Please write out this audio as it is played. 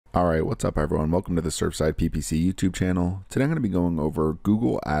Alright, what's up everyone? Welcome to the Surfside PPC YouTube channel. Today I'm going to be going over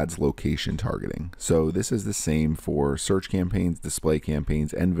Google Ads location targeting. So this is the same for search campaigns, display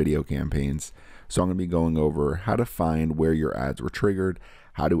campaigns, and video campaigns. So I'm going to be going over how to find where your ads were triggered,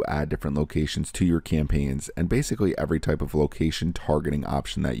 how to add different locations to your campaigns, and basically every type of location targeting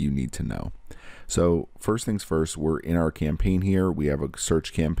option that you need to know. So first things first, we're in our campaign here. We have a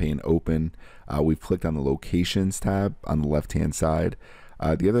search campaign open. We've clicked on the locations tab on the left-hand side.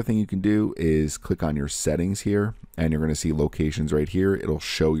 The other thing you can do is click on your settings here, and you're going to see locations right here. It'll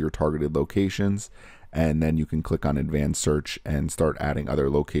show your targeted locations, and then you can click on advanced search and start adding other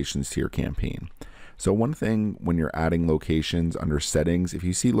locations to your campaign. So one thing when you're adding locations under settings, if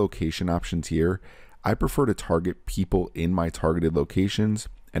you see location options here, I prefer to target people in my targeted locations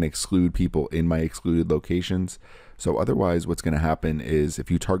and exclude people in my excluded locations. So otherwise what's going to happen is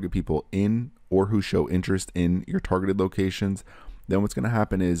if you target people in or who show interest in your targeted locations, then what's going to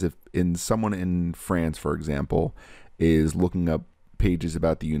happen is if someone in France, for example, is looking up pages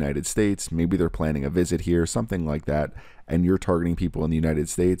about the United States, maybe they're planning a visit here, something like that, and you're targeting people in the United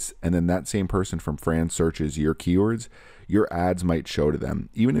States, and then that same person from France searches your keywords, your ads might show to them.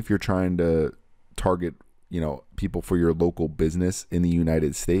 Even if you're trying to target, people for your local business in the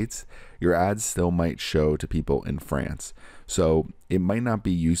United States, your ads still might show to people in France. So it might not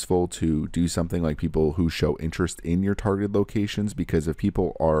be useful to do something like people who show interest in your targeted locations, because if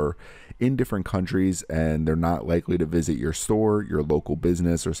people are in different countries and they're not likely to visit your store, your local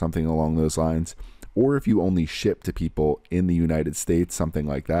business, or something along those lines, or if you only ship to people in the United States, something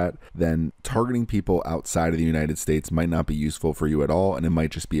like that, then targeting people outside of the United States might not be useful for you at all, and it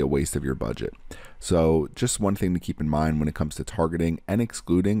might just be a waste of your budget. So just one thing to keep in mind when it comes to targeting and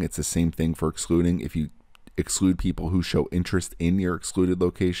excluding, it's the same thing for excluding. If you exclude people who show interest in your excluded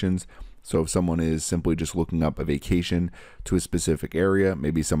locations, so if someone is simply just looking up a vacation to a specific area,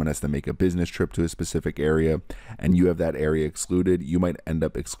 maybe someone has to make a business trip to a specific area and you have that area excluded, you might end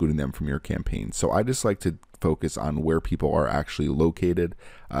up excluding them from your campaign. So I just like to focus on where people are actually located.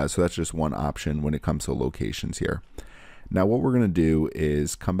 So that's just one option when it comes to locations here. Now what we're going to do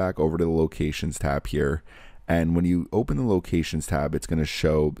is come back over to the locations tab here. And when you open the locations tab, it's going to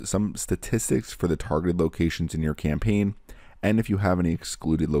show some statistics for the targeted locations in your campaign, and if you have any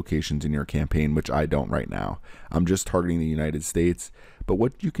excluded locations in your campaign, which I don't right now. I'm just targeting the United States. But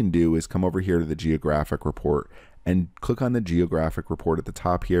what you can do is come over here to the Geographic Report and click on the Geographic Report at the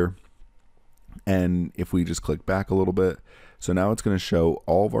top here. And if we just click back a little bit, so now it's going to show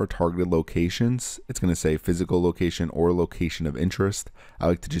all of our targeted locations. It's going to say physical location or location of interest. I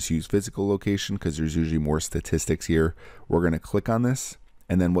like to just use physical location because there's usually more statistics here. We're going to click on this,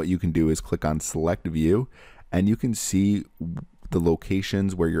 and then what you can do is click on select view, and you can see the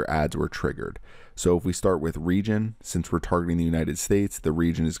locations where your ads were triggered. So if we start with region, since we're targeting the United States, the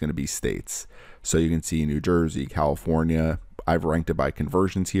region is going to be states. So you can see New Jersey, California. I've ranked it by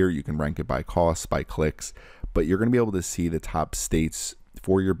conversions here. You can rank it by costs, by clicks, but you're going to be able to see the top states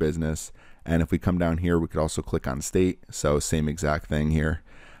for your business. And if we come down here, we could also click on state. So same exact thing here.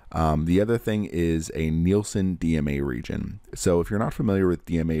 The other thing is a Nielsen DMA region. So if you're not familiar with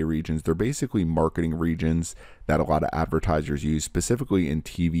DMA regions, they're basically marketing regions that a lot of advertisers use, specifically in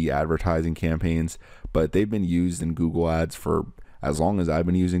TV advertising campaigns, but they've been used in Google Ads for as long as I've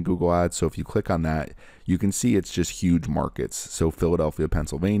been using Google Ads. So if you click on that, you can see it's just huge markets. So Philadelphia,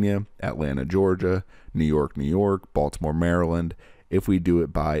 Pennsylvania, Atlanta, Georgia, New York, Baltimore, Maryland. If we do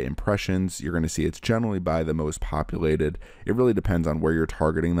it by impressions, you're going to see it's generally by the most populated. It really depends on where you're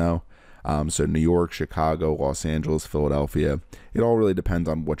targeting though. So New York, Chicago, Los Angeles, Philadelphia, it all really depends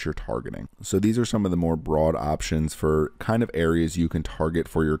on what you're targeting. So these are some of the more broad options for kind of areas you can target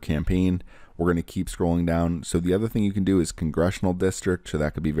for your campaign. We're going to keep scrolling down. So the other thing you can do is congressional district. So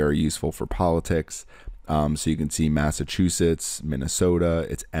that could be very useful for politics. So you can see Massachusetts, Minnesota,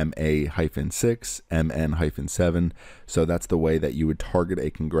 it's MA-6, MN-7. So that's the way that you would target a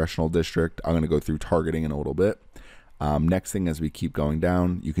congressional district. I'm going to go through targeting in a little bit. Next thing, as we keep going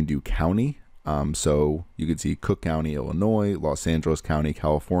down, you can do county. So you can see Cook County, Illinois, Los Angeles County,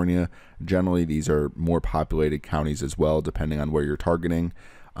 California. Generally, these are more populated counties as well, depending on where you're targeting.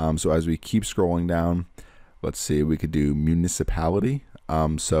 So as we keep scrolling down, let's see, we could do municipality.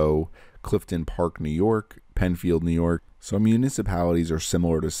 So Clifton Park, New York, Penfield, New York. So municipalities are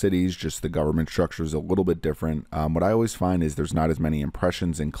similar to cities, just the government structure is a little bit different. What I always find is there's not as many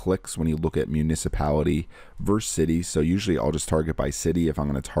impressions and clicks when you look at municipality versus city. So usually I'll just target by city if I'm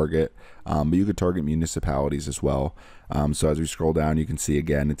going to target, but you could target municipalities as well. So as we scroll down, you can see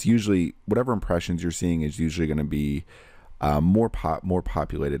again, it's usually whatever impressions you're seeing is usually going to be more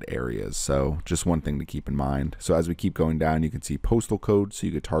populated areas. So just one thing to keep in mind. So as we keep going down, you can see postal codes. So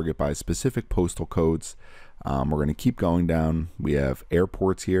you could target by specific postal codes. We're going to keep going down. We have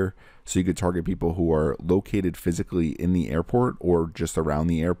airports here. So you could target people who are located physically in the airport or just around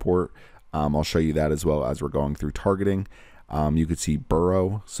the airport. I'll show you that as well as we're going through targeting. You could see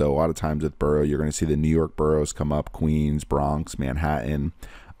borough. So a lot of times with borough, you're going to see the New York boroughs come up: Queens, Bronx, Manhattan.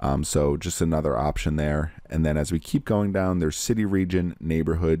 So just another option there. And then as we keep going down, there's city, region,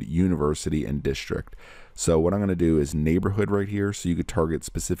 neighborhood, university, and district. So what I'm going to do is neighborhood right here. So you could target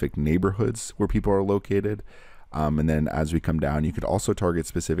specific neighborhoods where people are located. And then as we come down, you could also target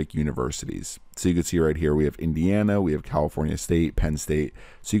specific universities. So you can see right here, we have Indiana, we have California State, Penn State.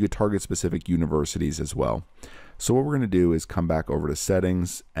 So you could target specific universities as well. So what we're going to do is come back over to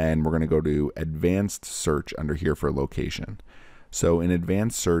settings, and we're going to go to advanced search under here for location. So in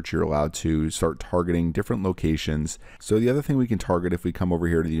advanced search, you're allowed to start targeting different locations. So the other thing we can target, if we come over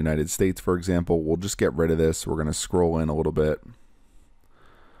here to the United States, for example, we'll just get rid of this. We're going to scroll in a little bit.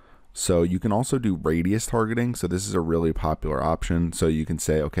 So you can also do radius targeting. So this is a really popular option. So you can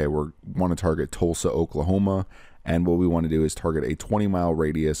say, okay, we want to target Tulsa, Oklahoma. And what we want to do is target a 20-mile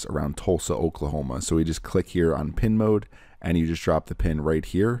radius around Tulsa, Oklahoma. So we just click here on pin mode, and you just drop the pin right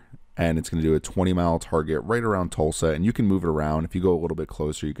here. And it's going to do a 20-mile target right around Tulsa, and you can move it around. If you go a little bit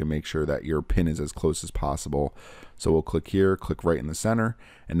closer, you can make sure that your pin is as close as possible. So we'll click here, click right in the center,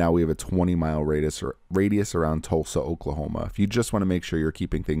 and now we have a 20-mile radius around Tulsa, Oklahoma. If you just want to make sure you're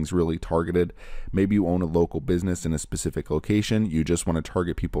keeping things really targeted, maybe you own a local business in a specific location, you just want to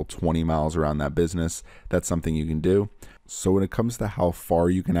target people 20 miles around that business, that's something you can do. So when it comes to how far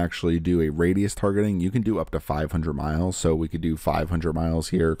you can actually do a radius targeting, you can do up to 500 miles. So we could do 500 miles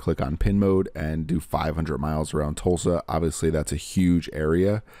here, click on pin mode, and do 500 miles around Tulsa. Obviously, that's a huge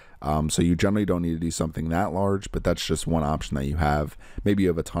area. So you generally don't need to do something that large, but that's just one option that you have. Maybe you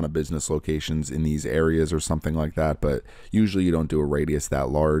have a ton of business locations in these areas or something like that, but usually you don't do a radius that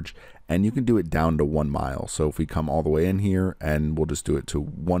large. And you can do it down to 1 mile. So if we come all the way in here, and we'll just do it to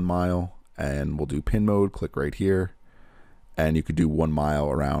 1 mile, and we'll do pin mode, click right here. And you could do 1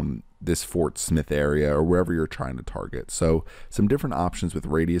 mile around this Fort Smith area or wherever you're trying to target. So some different options with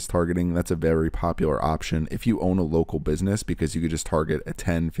radius targeting. That's a very popular option if you own a local business, because you could just target a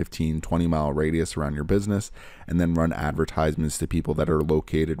 10, 15, 20 mile radius around your business and then run advertisements to people that are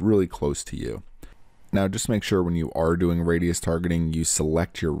located really close to you. Now, just make sure when you are doing radius targeting, you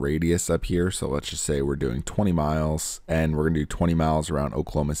select your radius up here. So let's just say we're doing 20 miles and we're going to do 20 miles around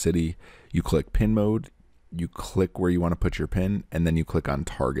Oklahoma City. You click pin mode. You click where you want to put your pin, and then you click on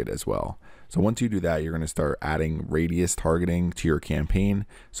target as well. So once you do that, you're going to start adding radius targeting to your campaign.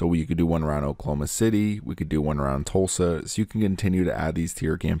 So you could do one around Oklahoma City, we could do one around Tulsa. So you can continue to add these to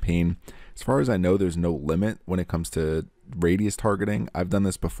your campaign. As far as I know, there's no limit when it comes to radius targeting. I've done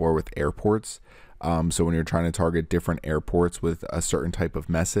this before with airports. So when you're trying to target different airports with a certain type of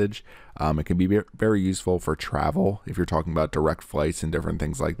message, it can be very useful for travel if you're talking about direct flights and different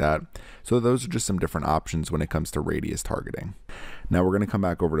things like that. So those are just some different options when it comes to radius targeting. Now we're going to come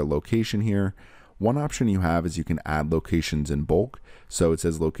back over to location here. One option you have is you can add locations in bulk. So it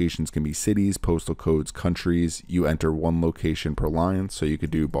says locations can be cities, postal codes, countries. You enter 1 location per line. So you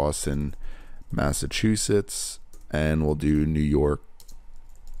could do Boston, Massachusetts, and we'll do New York,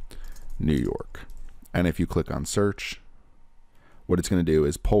 New York. And if you click on search, what it's going to do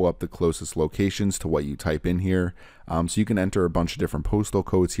is pull up the closest locations to what you type in here. So you can enter a bunch of different postal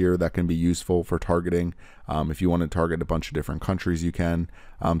codes here that can be useful for targeting. If you want to target a bunch of different countries, you can.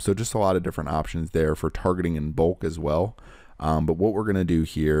 So just a lot of different options there for targeting in bulk as well. But what we're going to do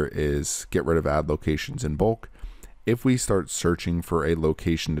here is get rid of add locations in bulk. If we start searching for a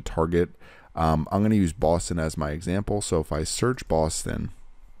location to target, I'm going to use Boston as my example. So if I search Boston,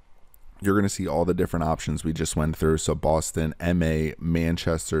 you're going to see all the different options we just went through. So Boston, MA,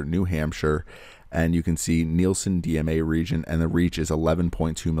 Manchester, New Hampshire, and you can see Nielsen DMA region, and the reach is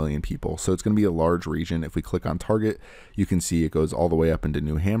 11.2 million people. So it's going to be a large region. If we click on target, you can see it goes all the way up into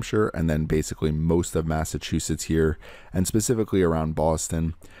New Hampshire and then basically most of Massachusetts here, and specifically around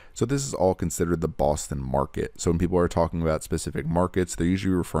Boston. So this is all considered the Boston market. So when people are talking about specific markets, they're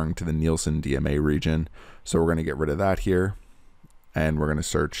usually referring to the Nielsen DMA region. So we're going to get rid of that here. And we're going to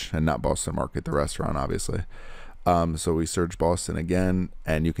search, and not Boston Market, the restaurant, obviously. So we search Boston again,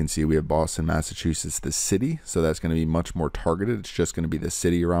 and you can see we have Boston, Massachusetts, the city. So that's going to be much more targeted. It's just going to be the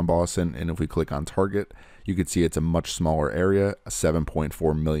city around Boston. And if we click on target, you can see it's a much smaller area, a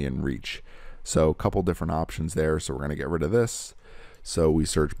 7.4 million reach. So a couple different options there. So we're going to get rid of this. So we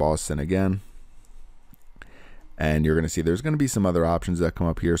search Boston again. And you're going to see there's going to be some other options that come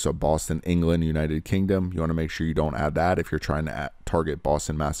up here. So Boston, England, United Kingdom. You want to make sure you don't add that if you're trying to target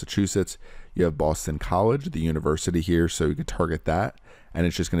Boston, Massachusetts. You have Boston College, the university here, so you could target that. And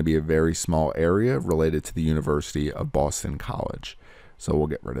it's just going to be a very small area related to the University of Boston College. So we'll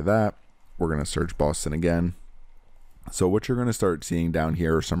get rid of that. We're going to search Boston again. So what you're going to start seeing down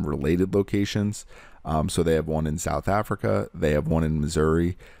here are some related locations. So they have one in South Africa, they have one in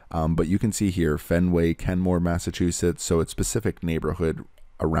Missouri, but you can see here Fenway, Kenmore, Massachusetts. So it's specific neighborhood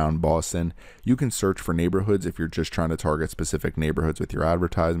around Boston. You can search for neighborhoods if you're just trying to target specific neighborhoods with your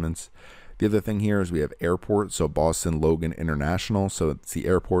advertisements. The other thing here is we have airport, so Boston Logan International. So it's the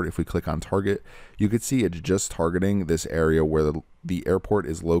airport. If we click on target, you could see it's just targeting this area where the airport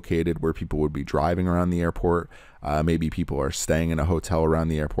is located, where people would be driving around the airport. Maybe people are staying in a hotel around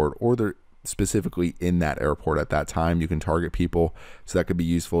the airport, or they're specifically in that airport at that time. You can target people. So that could be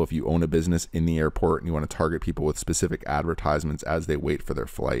useful if you own a business in the airport and you want to target people with specific advertisements as they wait for their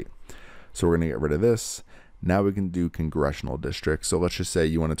flight. So we're going to get rid of this. Now we can do congressional districts. So let's just say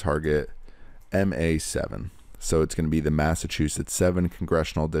you want to target MA7. So it's going to be the Massachusetts 7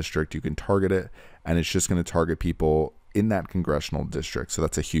 congressional district. You can target it, and it's just going to target people in that congressional district. So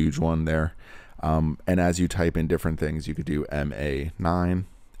that's a huge one there. And as you type in different things, you could do MA9,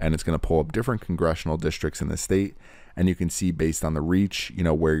 and it's going to pull up different congressional districts in the state. And you can see based on the reach, you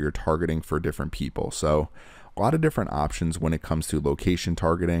know, where you're targeting for different people. So a lot of different options when it comes to location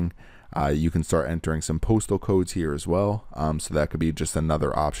targeting. You can start entering some postal codes here as well. So that could be just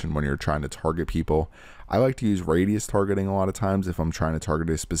another option when you're trying to target people. I like to use radius targeting a lot of times if I'm trying to target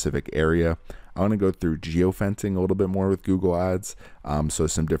a specific area. I want to go through geofencing a little bit more with Google Ads. So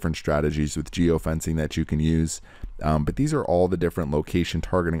some different strategies with geofencing that you can use. But these are all the different location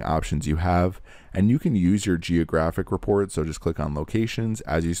targeting options you have. And you can use your geographic report. So just click on locations.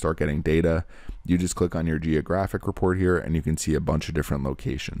 As you start getting data, you just click on your geographic report here and you can see a bunch of different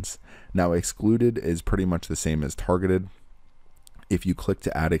locations. Now excluded is pretty much the same as targeted. If you click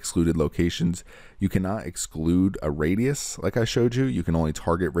to add excluded locations, you cannot exclude a radius like I showed you. You can only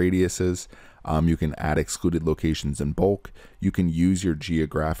target radiuses. You can add excluded locations in bulk. You can use your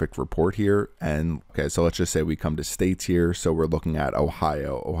geographic report here. And okay, so let's just say we come to states here. So we're looking at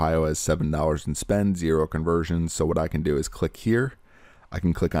Ohio. Ohio has $7 in spend, 0 conversions. So what I can do is click here. I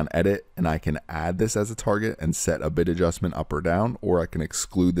can click on edit and I can add this as a target and set a bid adjustment up or down, or I can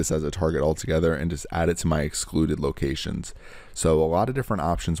exclude this as a target altogether and just add it to my excluded locations. So a lot of different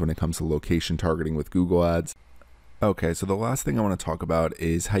options when it comes to location targeting with Google Ads. Okay, so the last thing I want to talk about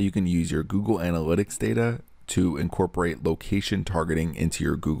is how you can use your Google Analytics data to incorporate location targeting into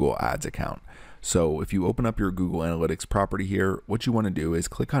your Google Ads account. So if you open up your Google Analytics property here, what you want to do is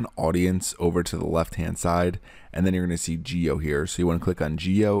click on audience over to the left-hand side, and then you're going to see geo here. So you want to click on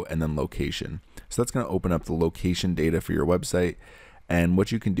geo and then location. So that's going to open up the location data for your website. And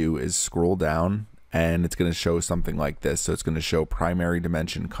what you can do is scroll down and it's going to show something like this. So it's going to show primary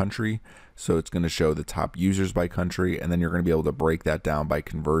dimension country. So it's going to show the top users by country, and then you're going to be able to break that down by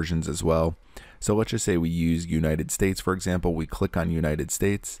conversions as well. So let's just say we use United States, for example. We click on United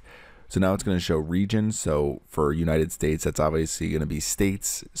States. So now it's going to show regions. So for United States, that's obviously going to be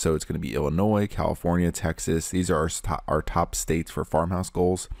states. So it's going to be Illinois, California, Texas. These are our top states for farmhouse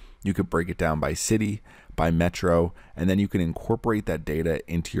goals. You could break it down by city, by metro, and then you can incorporate that data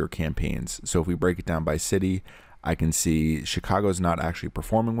into your campaigns. So if we break it down by city, I can see Chicago's not actually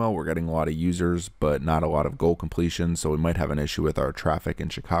performing well. We're getting a lot of users, but not a lot of goal completion. So we might have an issue with our traffic in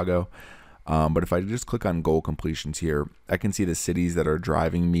Chicago. But if I just click on goal completions here, I can see the cities that are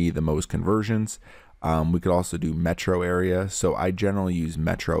driving me the most conversions. We could also do metro area. So I generally use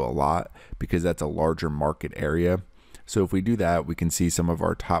metro a lot because that's a larger market area. So if we do that, we can see some of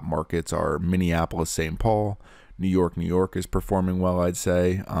our top markets are Minneapolis, St. Paul, New York is performing well, I'd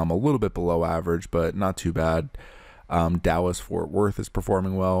say. A little bit below average, but not too bad. Dallas, Fort Worth is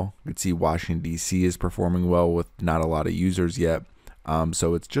performing well. You can see Washington, D.C. is performing well with not a lot of users yet.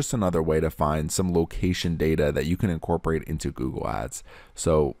 So it's just another way to find some location data that you can incorporate into Google Ads.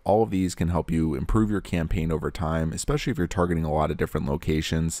 So all of these can help you improve your campaign over time, especially if you're targeting a lot of different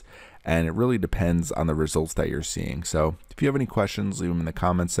locations, and it really depends on the results that you're seeing. So if you have any questions, leave them in the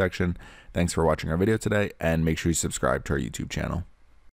comments section. Thanks for watching our video today, and make sure you subscribe to our YouTube channel.